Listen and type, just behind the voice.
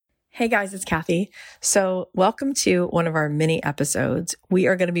Hey guys, it's Kathy. So welcome to one of our mini episodes. We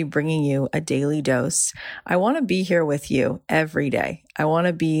are going to be bringing you a daily dose. I want to be here with you every day. I want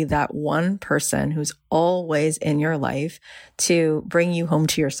to be that one person who's always in your life to bring you home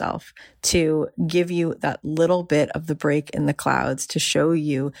to yourself, to give you that little bit of the break in the clouds, to show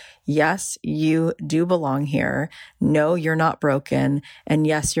you, yes, you do belong here. No, you're not broken. And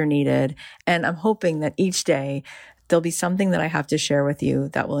yes, you're needed. And I'm hoping that each day there'll be something that I have to share with you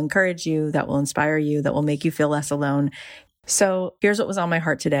that will encourage you, that will inspire you, that will make you feel less alone. So here's what was on my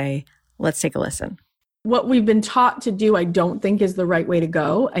heart today. Let's take a listen. What we've been taught to do, I don't think is the right way to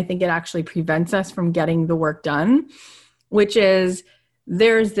go. I think it actually prevents us from getting the work done, which is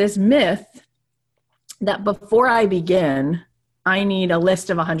there's this myth that before I begin, I need a list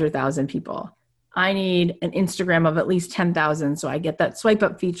of 100,000 people. I need an Instagram of at least 10,000 so I get that swipe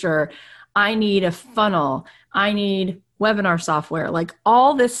up feature. I need a funnel. I need webinar software, like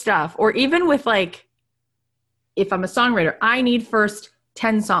all this stuff. Or even with like, if I'm a songwriter, I need first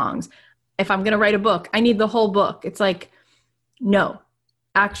 10 songs. If I'm going to write a book, I need the whole book. It's like, no,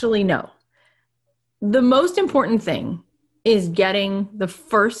 actually, no. The most important thing is getting the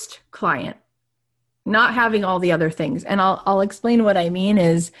first client, not having all the other things. And I'll explain what I mean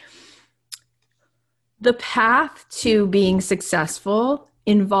is the path to being successful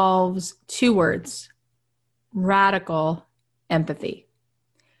involves two words: radical empathy.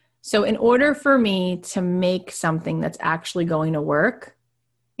 So in order for me to make something that's actually going to work,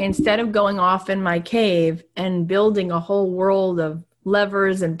 instead of going off in my cave and building a whole world of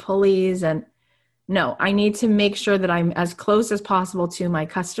levers and pulleys, I need to make sure that I'm as close as possible to my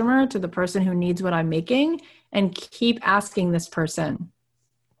customer, to the person who needs what I'm making, and keep asking this person,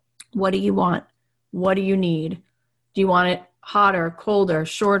 what do you want? What do you need? Do you want it hotter, colder,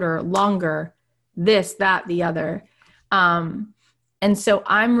 shorter, longer, this, that, the other? And so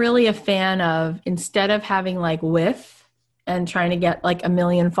I'm really a fan of, instead of having like width and trying to get like 1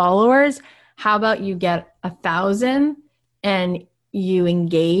 million followers, how about you get 1,000 and you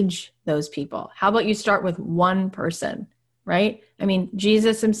engage those people? How about you start with one person, right? I mean,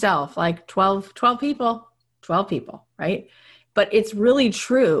 Jesus himself, like 12 people, right? But it's really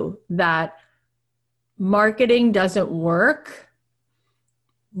true that marketing doesn't work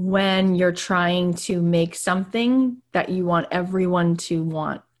when you're trying to make something that you want everyone to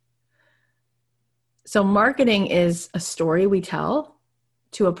want. So marketing is a story we tell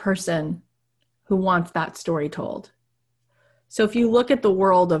to a person who wants that story told. So if you look at the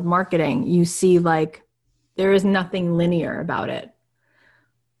world of marketing, you see like there is nothing linear about it.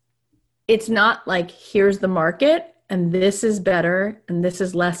 It's not like here's the market and this is better and this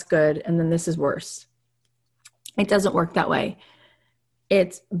is less good and then this is worse. It doesn't work that way.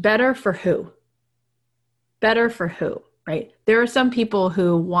 It's better for who? Better for who, right? There are some people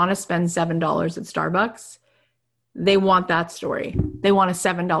who want to spend $7 at Starbucks. They want that story. They want a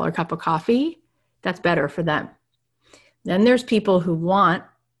 $7 cup of coffee. That's better for them. Then there's people who want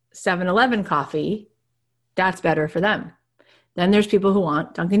 7-Eleven coffee. That's better for them. Then there's people who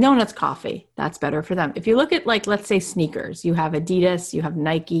want Dunkin' Donuts coffee. That's better for them. If you look at like, let's say sneakers, you have Adidas, you have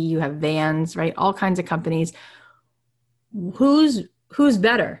Nike, you have Vans, right? All kinds of companies. Who's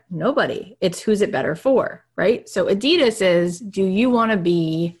better? Nobody. It's who's it better for, right? So Adidas is, do you want to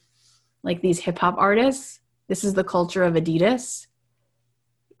be like these hip hop artists? This is the culture of Adidas.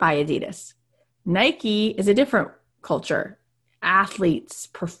 Buy Adidas. Nike is a different culture. Athletes,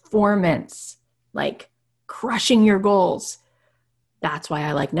 performance, like crushing your goals. That's why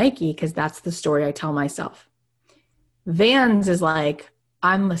I like Nike, because that's the story I tell myself. Vans is like,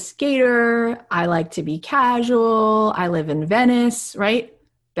 I'm a skater. I like to be casual. I live in Venice, right?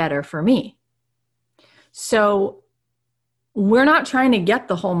 Better for me. So we're not trying to get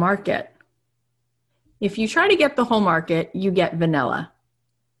the whole market. If you try to get the whole market, you get vanilla.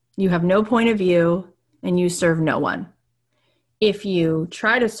 You have no point of view and you serve no one. If you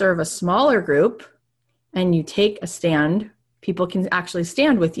try to serve a smaller group and you take a stand, people can actually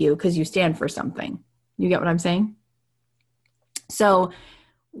stand with you because you stand for something. You get what I'm saying? So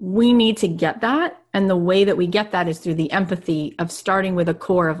we need to get that. And the way that we get that is through the empathy of starting with a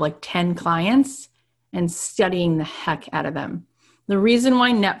core of like 10 clients and studying the heck out of them. The reason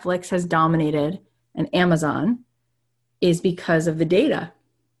why Netflix has dominated and Amazon is because of the data.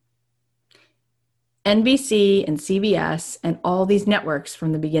 NBC and CBS and all these networks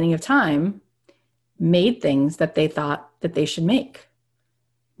from the beginning of time made things that they thought that they should make.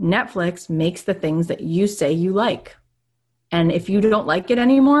 Netflix makes the things that you say you like. And if you don't like it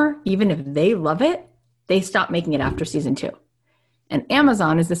anymore, even if they love it, they stop making it after season 2. And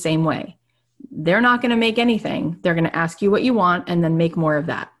Amazon is the same way. They're not going to make anything. They're going to ask you what you want and then make more of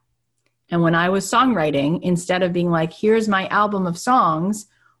that. And when I was songwriting, instead of being like, here's my album of songs,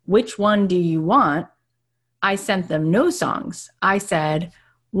 which one do you want? I sent them no songs. I said,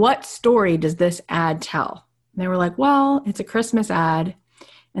 what story does this ad tell? And they were like, well, it's a Christmas ad.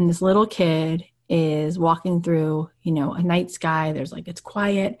 And this little kid is walking through, a night sky. There's like, it's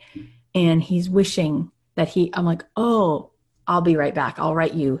quiet. And he's wishing that I'm like, oh, I'll be right back. I'll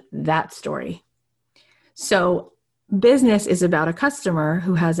write you that story. So business is about a customer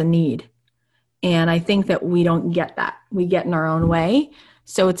who has a need. And I think that we don't get that. We get in our own way.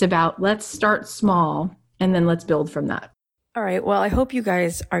 So it's about, let's start small and then let's build from that. All right. Well, I hope you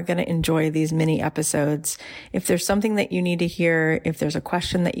guys are going to enjoy these mini episodes. If there's something that you need to hear, if there's a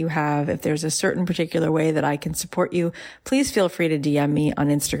question that you have, if there's a certain particular way that I can support you, please feel free to DM me on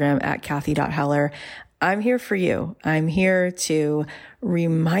Instagram at Kathy.Heller. I'm here for you. I'm here to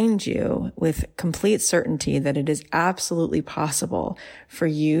remind you with complete certainty that it is absolutely possible for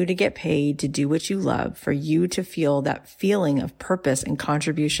you to get paid to do what you love, for you to feel that feeling of purpose and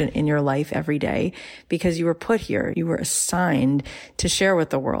contribution in your life every day, because you were put here. You were assigned to share with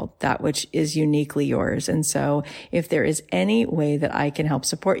the world that which is uniquely yours. And so if there is any way that I can help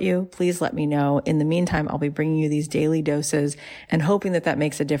support you, please let me know. In the meantime, I'll be bringing you these daily doses and hoping that that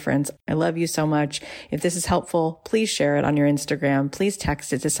makes a difference. I love you so much. If this is helpful, please share it on your Instagram. Please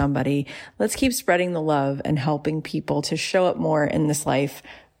text it to somebody. Let's keep spreading the love and helping people to show up more in this life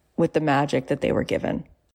with the magic that they were given.